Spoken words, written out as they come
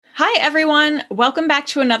Hi, everyone. Welcome back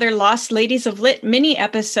to another Lost Ladies of Lit mini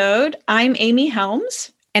episode. I'm Amy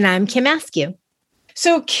Helms. And I'm Kim Askew.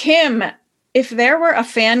 So, Kim, if there were a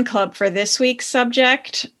fan club for this week's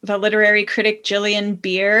subject, the literary critic Gillian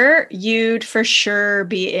Beer, you'd for sure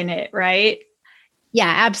be in it, right?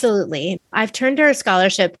 Yeah, absolutely. I've turned to her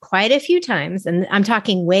scholarship quite a few times, and I'm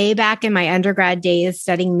talking way back in my undergrad days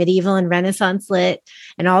studying medieval and Renaissance lit,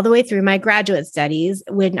 and all the way through my graduate studies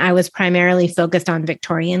when I was primarily focused on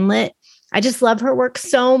Victorian lit. I just love her work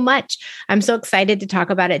so much. I'm so excited to talk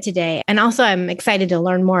about it today. And also I'm excited to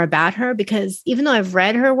learn more about her because even though I've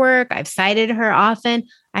read her work, I've cited her often,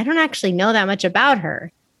 I don't actually know that much about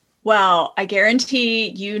her. Well, I guarantee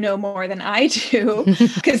you know more than I do,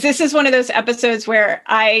 because this is one of those episodes where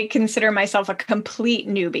I consider myself a complete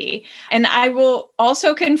newbie. And I will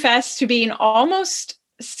also confess to being almost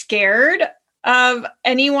scared of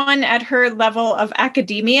anyone at her level of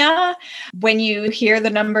academia. When you hear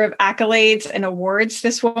the number of accolades and awards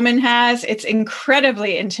this woman has, it's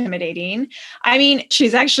incredibly intimidating. I mean,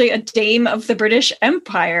 she's actually a Dame of the British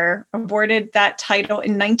Empire, awarded that title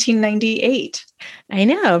in 1998. I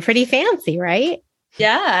know, pretty fancy, right?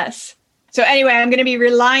 Yes. So anyway, I'm going to be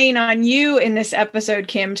relying on you in this episode,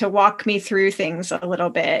 Kim, to walk me through things a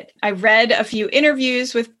little bit. I read a few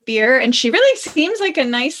interviews with Beer, and she really seems like a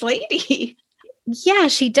nice lady. Yeah,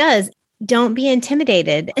 she does. Don't be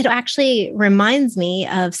intimidated. It actually reminds me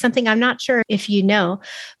of something I'm not sure if you know,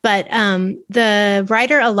 but the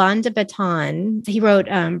writer Alain de Botton, he wrote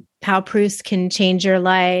How Proust Can Change Your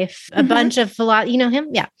Life, a bunch of you know him?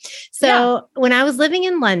 Yeah. So when I was living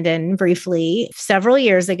in London briefly several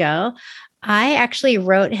years ago, I actually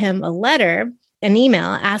wrote him a letter, an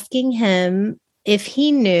email asking him if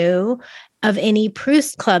he knew of any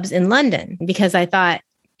Proust clubs in London, because I thought,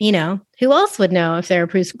 you know, who else would know if there are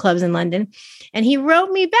Proust clubs in London? And he wrote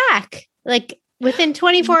me back like within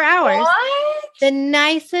 24 hours. What? The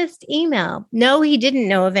nicest email. No, he didn't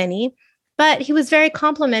know of any, but he was very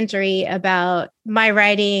complimentary about my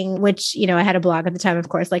writing, which, you know, I had a blog at the time, of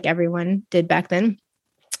course, like everyone did back then.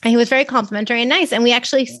 And he was very complimentary and nice. And we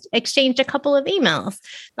actually exchanged a couple of emails.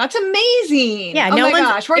 That's amazing. Yeah. Oh my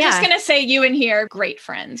gosh. We're just going to say you and he are great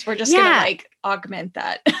friends. We're just going to augment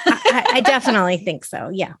that. I definitely think so.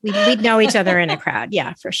 Yeah. We'd know each other in a crowd.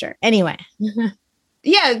 Yeah, for sure. Anyway.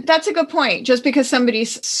 Yeah, that's a good point. Just because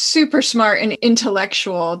somebody's super smart and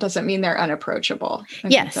intellectual doesn't mean they're unapproachable.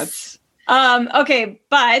 Yes. Okay.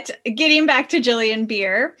 But getting back to Gillian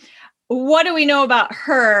Beer, what do we know about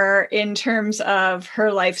her in terms of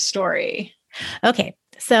her life story? Okay.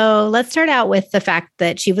 So let's start out with the fact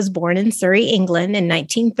that she was born in Surrey, England in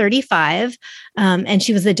 1935, and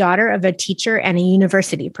she was the daughter of a teacher and a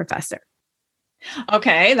university professor.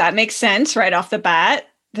 Okay, that makes sense right off the bat.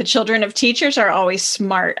 The children of teachers are always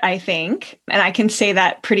smart, I think. And I can say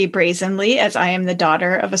that pretty brazenly as I am the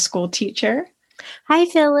daughter of a school teacher. Hi,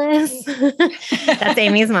 Phyllis. That's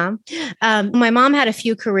Amy's mom. My mom had a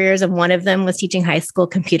few careers, and one of them was teaching high school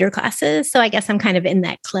computer classes. So I guess I'm kind of in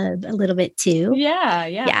that club a little bit too.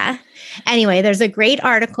 Yeah. Anyway, there's a great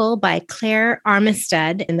article by Claire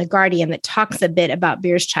Armistead in The Guardian that talks a bit about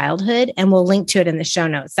Beer's childhood, and we'll link to it in the show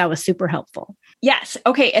notes. That was super helpful. Yes.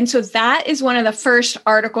 Okay. And so that is one of the first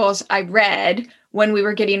articles I read when we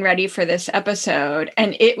were getting ready for this episode.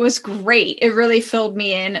 And it was great. It really filled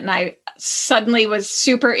me in. And I suddenly was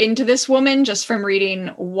super into this woman just from reading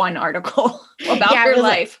one article about her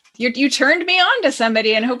life. You turned me on to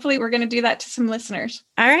somebody, and hopefully we're going to do that to some listeners.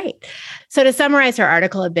 All right. So to summarize her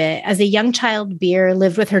article a bit, as a young child, Beer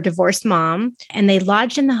lived with her divorced mom, and they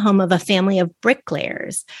lodged in the home of a family of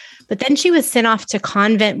bricklayers. But then she was sent off to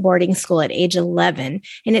convent boarding school at age 11.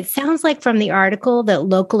 And it sounds like from the article that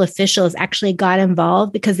local officials actually got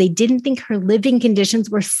involved because they didn't think her living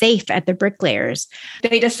conditions were safe at the bricklayers.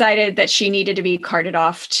 They decided that she needed to be carted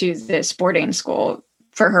off to this boarding school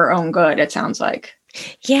for her own good, it sounds like.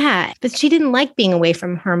 Yeah, but she didn't like being away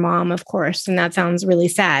from her mom, of course, and that sounds really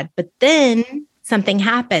sad. But then something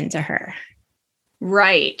happened to her.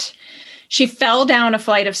 Right. She fell down a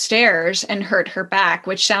flight of stairs and hurt her back,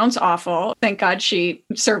 which sounds awful. Thank God she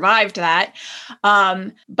survived that.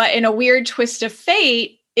 But in a weird twist of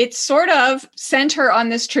fate, it sort of sent her on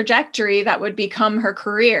this trajectory that would become her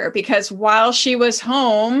career, because while she was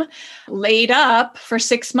home, laid up for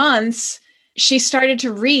 6 months, she started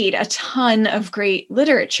to read a ton of great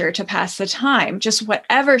literature to pass the time, just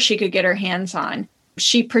whatever she could get her hands on.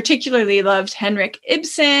 She particularly loved Henrik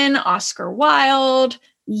Ibsen, Oscar Wilde.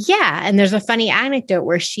 Yeah. And there's a funny anecdote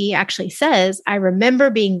where she actually says, I remember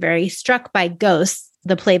being very struck by Ghosts,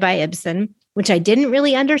 the play by Ibsen, which I didn't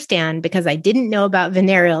really understand because I didn't know about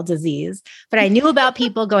venereal disease, but I knew about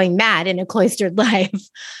people going mad in a cloistered life.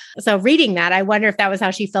 So reading that, I wonder if that was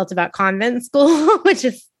how she felt about convent school, which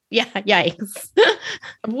is, yeah, yikes.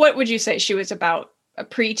 What would you say she was about? A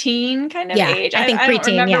preteen kind of age? I think I don't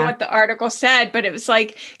preteen, remember what the article said, but it was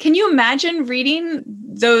like, can you imagine reading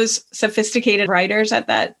those sophisticated writers at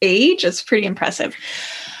that age? It's pretty impressive.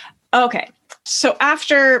 Okay. So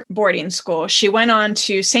after boarding school, she went on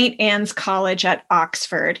to St. Anne's College at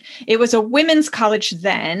Oxford. It was a women's college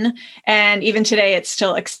then, and even today it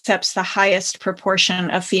still accepts the highest proportion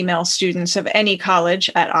of female students of any college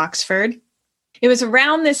at Oxford. It was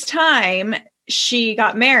around this time she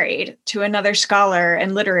got married to another scholar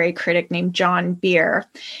and literary critic named John Beer.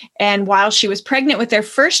 And while she was pregnant with their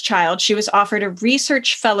first child, she was offered a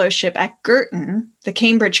research fellowship at Girton, the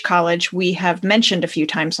Cambridge college we have mentioned a few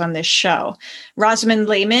times on this show. Rosamund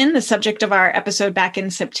Lehman, the subject of our episode back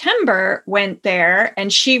in September, went there,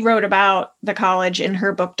 and she wrote about the college in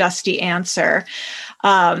her book, Dusty Answer.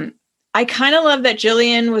 I kind of love that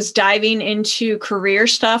Gillian was diving into career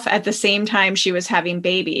stuff at the same time she was having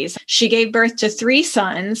babies. She gave birth to 3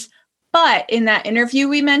 sons, but in that interview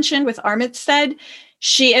we mentioned with Armistead,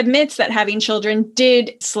 she admits that having children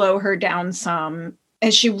did slow her down some,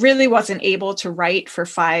 and she really wasn't able to write for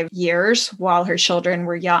 5 years while her children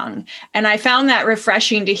were young. And I found that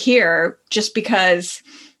refreshing to hear, just because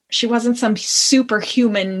she wasn't some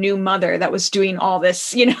superhuman new mother that was doing all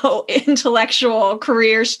this, intellectual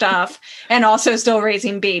career stuff and also still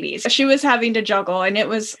raising babies. She was having to juggle, and it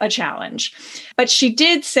was a challenge. But she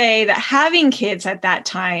did say that having kids at that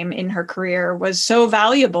time in her career was so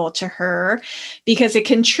valuable to her because it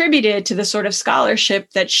contributed to the sort of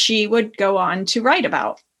scholarship that she would go on to write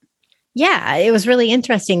about. Yeah, it was really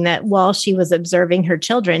interesting that while she was observing her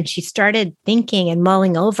children, she started thinking and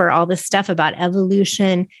mulling over all this stuff about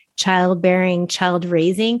evolution, childbearing, child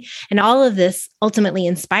raising, and all of this ultimately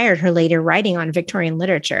inspired her later writing on Victorian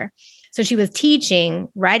literature. So she was teaching,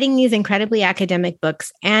 writing these incredibly academic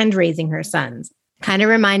books, and raising her sons. Kind of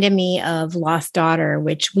reminded me of Lost Daughter,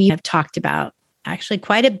 which we have talked about actually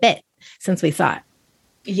quite a bit since we saw it.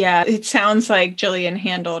 Yeah, it sounds like Gillian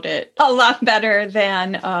handled it a lot better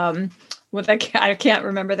than I can't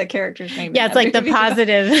remember the character's name. Yeah, it's like the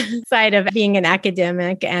positive side of being an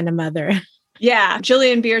academic and a mother. Yeah,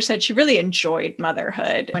 Gillian Beer said she really enjoyed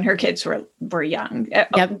motherhood when her kids were young.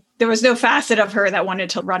 Yep. There was no facet of her that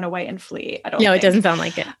wanted to run away and flee. I don't think. It doesn't sound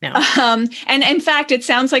like it. No. And in fact, it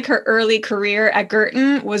sounds like her early career at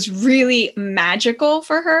Girton was really magical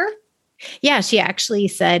for her. Yeah, she actually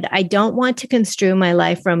said, I don't want to construe my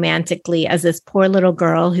life romantically as this poor little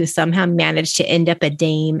girl who somehow managed to end up a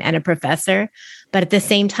dame and a professor. But at the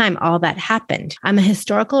same time, all that happened. I'm a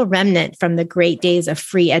historical remnant from the great days of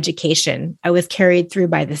free education. I was carried through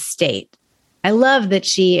by the state. I love that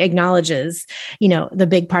she acknowledges, the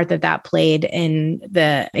big part that played in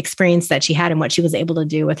the experience that she had and what she was able to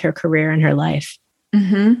do with her career and her life.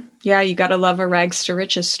 Mm-hmm. Yeah, you got to love a rags to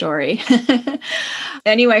riches story.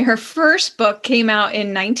 Anyway, her first book came out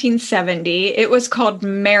in 1970. It was called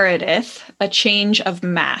Meredith, A Change of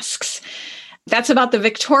Masks. That's about the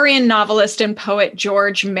Victorian novelist and poet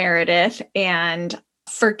George Meredith. And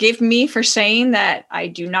forgive me for saying that I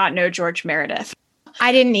do not know George Meredith.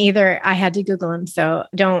 I didn't either. I had to Google him, so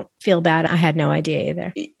don't feel bad. I had no idea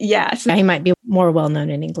either. Yes. He might be more well-known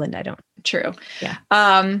in England. I don't. True. Yeah.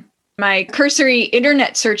 My cursory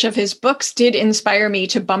internet search of his books did inspire me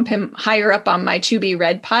to bump him higher up on my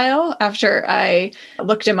to-be-read pile after I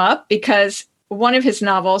looked him up, because one of his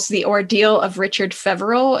novels, The Ordeal of Richard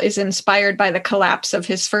Feverel, is inspired by the collapse of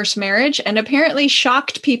his first marriage and apparently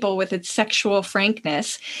shocked people with its sexual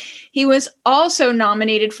frankness. He was also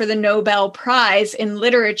nominated for the Nobel Prize in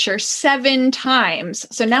Literature 7 times.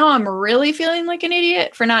 So now I'm really feeling like an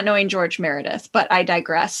idiot for not knowing George Meredith, but I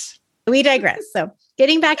digress. We digress. So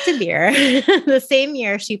getting back to Beer, the same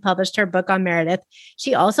year she published her book on Meredith,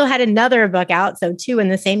 she also had another book out, so 2 in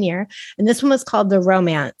the same year. And this one was called The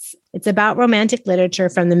Romance. It's about romantic literature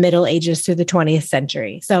from the Middle Ages through the 20th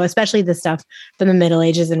century. So especially the stuff from the Middle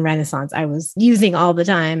Ages and Renaissance, I was using all the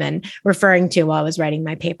time and referring to while I was writing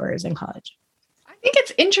my papers in college. I think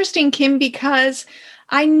it's interesting, Kim, because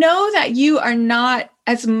I know that you are not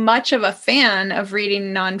as much of a fan of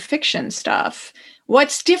reading nonfiction stuff.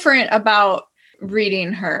 What's different about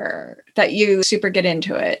reading her that you super get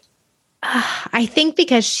into it? I think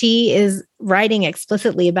because she is writing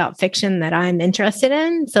explicitly about fiction that I'm interested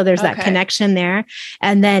in. So there's that connection there.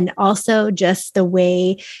 And then also just the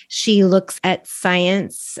way she looks at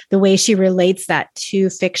science, the way she relates that to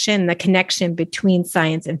fiction, the connection between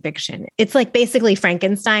science and fiction. It's like basically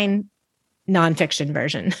Frankenstein nonfiction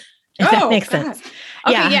version. If that makes sense.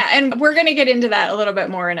 Okay, yeah. And we're going to get into that a little bit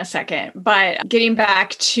more in a second. But getting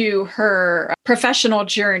back to her professional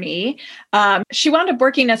journey, she wound up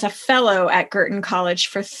working as a fellow at Girton College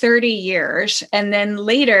for 30 years. And then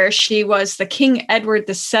later, she was the King Edward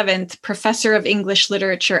VII Professor of English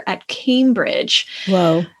Literature at Cambridge.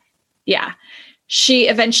 Whoa. Yeah. She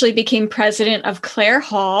eventually became president of Clare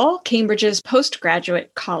Hall, Cambridge's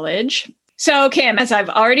postgraduate college. So, Kim, as I've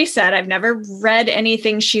already said, I've never read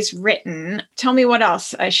anything she's written. Tell me what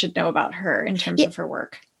else I should know about her in terms of her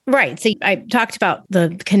work. Right. So I talked about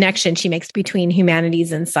the connection she makes between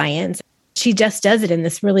humanities and science. She just does it in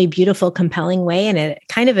this really beautiful, compelling way, and it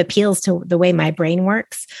kind of appeals to the way my brain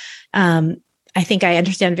works. I think I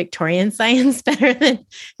understand Victorian science better than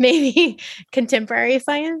maybe contemporary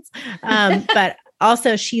science. But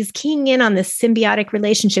also, she's keying in on this symbiotic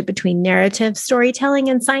relationship between narrative storytelling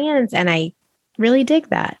and science. And I really dig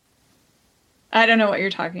that. I don't know what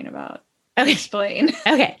you're talking about. Okay. Explain.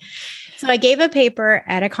 Okay. So I gave a paper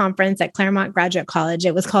at a conference at Claremont Graduate College.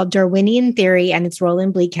 It was called Darwinian Theory and Its Role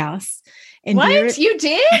in Bleak House. And what? You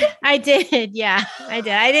did? I did. Yeah, I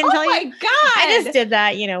did. I didn't tell you. Oh my God. I just did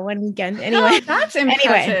that, one weekend. Anyway. Oh, that's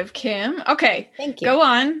impressive, Kim. Okay. Thank you. Go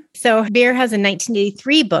on. So Beer has a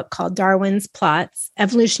 1983 book called Darwin's Plots,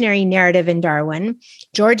 Evolutionary Narrative in Darwin.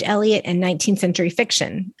 George Eliot and 19th Century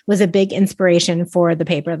Fiction was a big inspiration for the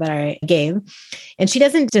paper that I gave. And she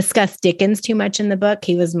doesn't discuss Dickens too much in the book.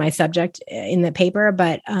 He was my subject in the paper,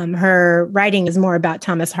 but her writing is more about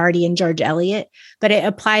Thomas Hardy and George Eliot, but it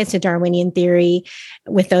applies to Darwinian theory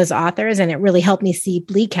with those authors. And it really helped me see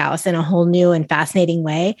Bleak House in a whole new and fascinating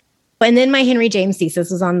way. And then my Henry James thesis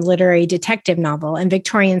was on the literary detective novel, and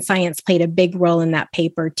Victorian science played a big role in that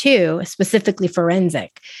paper too, specifically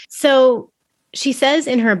forensic. So she says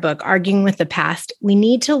in her book, Arguing with the Past, we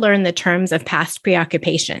need to learn the terms of past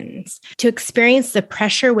preoccupations, to experience the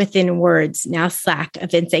pressure within words now slacked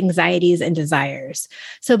of its anxieties and desires.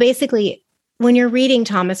 So basically, when you're reading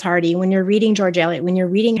Thomas Hardy, when you're reading George Eliot, when you're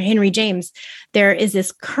reading Henry James, there is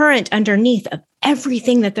this current underneath of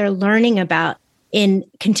everything that they're learning about in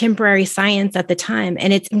contemporary science at the time.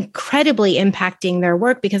 And it's incredibly impacting their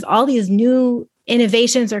work because all these new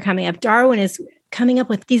innovations are coming up. Darwin is coming up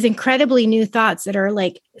with these incredibly new thoughts that are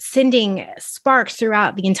like sending sparks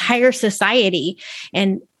throughout the entire society.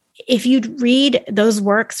 And if you read those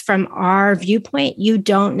works from our viewpoint, you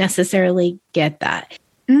don't necessarily get that.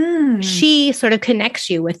 She sort of connects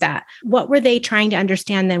you with that. What were they trying to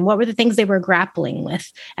understand then? What were the things they were grappling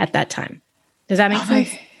with at that time? Does that make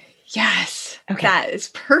sense? Yes. Okay. That is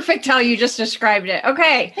perfect how you just described it.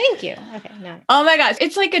 Okay. Thank you. Okay. No. Oh my gosh.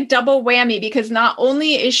 It's like a double whammy because not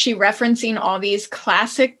only is she referencing all these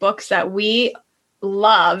classic books that we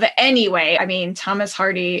love anyway. I mean, Thomas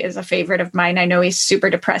Hardy is a favorite of mine. I know he's super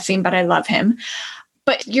depressing, but I love him.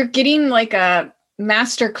 But you're getting like a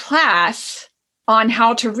master class on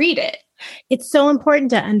how to read it. It's so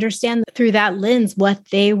important to understand through that lens what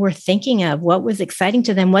they were thinking of, what was exciting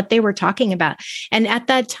to them, what they were talking about. And at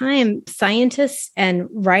that time, scientists and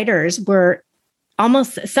writers were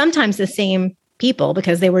almost sometimes the same people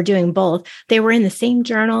because they were doing both. They were in the same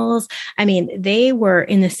journals. I mean, they were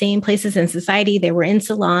in the same places in society. They were in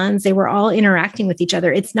salons. They were all interacting with each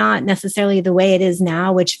other. It's not necessarily the way it is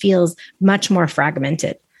now, which feels much more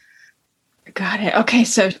fragmented. Got it. Okay.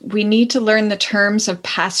 So we need to learn the terms of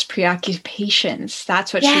past preoccupations.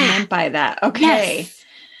 That's what she meant by that. Okay.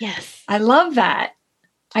 Yes. I love that.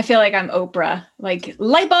 I feel like I'm Oprah, like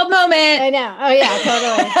light bulb moment. I know. Oh yeah,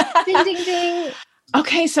 totally. Ding, ding, ding.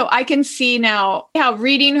 Okay. So I can see now how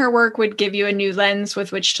reading her work would give you a new lens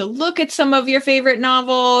with which to look at some of your favorite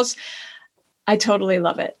novels. I totally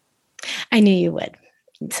love it. I knew you would.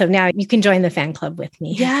 So now you can join the fan club with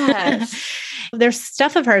me. Yes. There's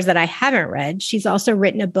stuff of hers that I haven't read. She's also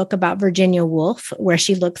written a book about Virginia Woolf, where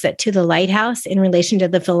she looks at To the Lighthouse in relation to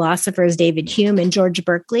the philosophers David Hume and George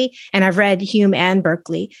Berkeley. And I've read Hume and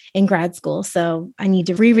Berkeley in grad school. So I need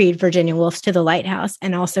to reread Virginia Woolf's To the Lighthouse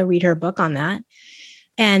and also read her book on that.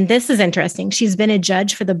 And this is interesting. She's been a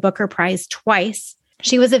judge for the Booker Prize twice.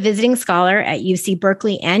 She was a visiting scholar at UC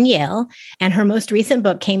Berkeley and Yale, and her most recent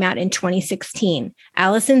book came out in 2016,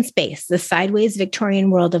 Alice in Space, The Sideways Victorian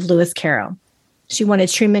World of Lewis Carroll. She won a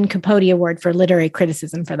Truman Capote Award for literary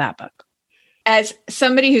criticism for that book. As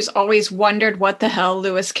somebody who's always wondered what the hell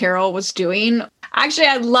Lewis Carroll was doing, actually,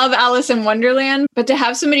 I love Alice in Wonderland, but to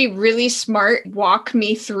have somebody really smart walk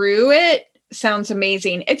me through it sounds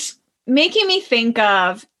amazing. It's making me think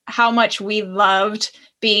of how much we loved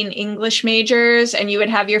being English majors, and you would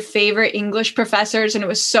have your favorite English professors, and it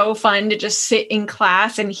was so fun to just sit in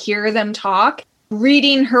class and hear them talk.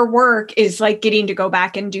 Reading her work is like getting to go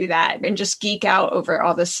back and do that and just geek out over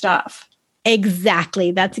all this stuff.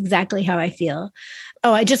 Exactly. That's exactly how I feel.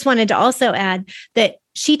 Oh, I just wanted to also add that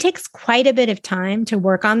she takes quite a bit of time to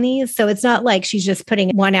work on these. So it's not like she's just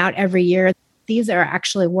putting one out every year. These are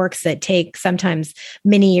actually works that take sometimes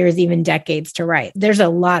many years, even decades to write. There's a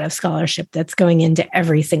lot of scholarship that's going into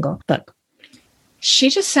every single book. She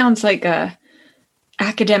just sounds like a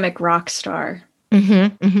academic rock star.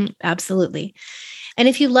 Absolutely. And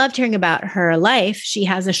if you loved hearing about her life, she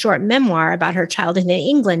has a short memoir about her childhood in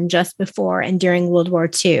England just before and during World War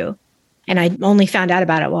II. And I only found out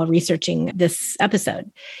about it while researching this episode.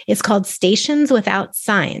 It's called Stations Without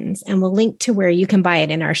Signs, and we'll link to where you can buy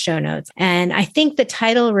it in our show notes. And I think the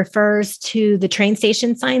title refers to the train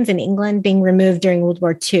station signs in England being removed during World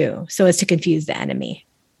War II, so as to confuse the enemy.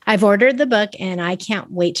 I've ordered the book and I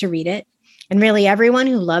can't wait to read it. And really, everyone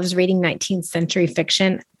who loves reading 19th century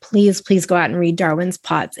fiction, please go out and read Darwin's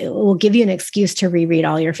Pots. It will give you an excuse to reread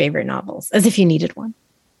all your favorite novels, as if you needed one.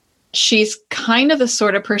 She's kind of the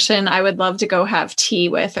sort of person I would love to go have tea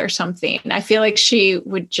with or something. I feel like she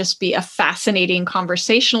would just be a fascinating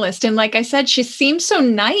conversationalist. And like I said, she seems so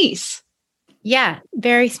nice. Yeah,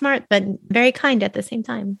 very smart, but very kind at the same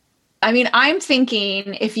time. I mean, I'm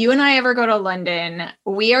thinking if you and I ever go to London,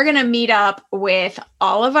 we are going to meet up with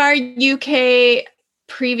all of our UK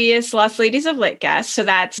previous Lost Ladies of Lit guests. So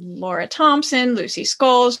that's Laura Thompson, Lucy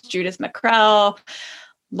Scholes, Judith McCrell,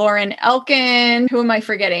 Lauren Elkin. Who am I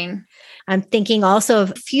forgetting? I'm thinking also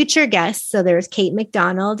of future guests. So there's Kate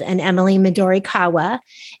McDonald and Emily Midori-Kawa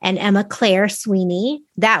and Emma Claire Sweeney.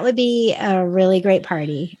 That would be a really great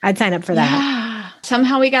party. I'd sign up for that. Yeah.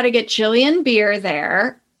 Somehow we got to get Gillian Beer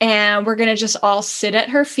there. And we're going to just all sit at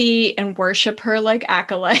her feet and worship her like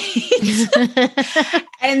acolytes.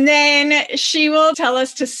 And then she will tell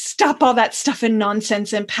us to stop all that stuff and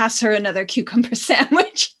nonsense and pass her another cucumber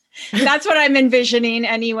sandwich. That's what I'm envisioning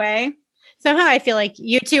anyway. Somehow I feel like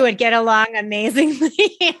you two would get along amazingly.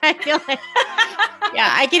 I feel like, yeah,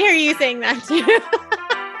 I can hear you saying that too.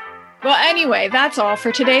 Well, anyway, that's all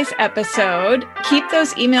for today's episode. Keep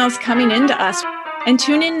those emails coming into us. And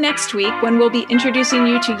tune in next week when we'll be introducing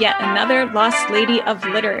you to yet another Lost Lady of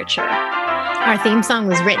Literature. Our theme song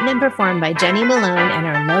was written and performed by Jenny Malone, and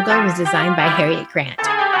our logo was designed by Harriet Grant.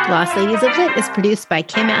 Lost Ladies of Lit is produced by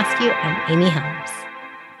Kim Askew and Amy Helms.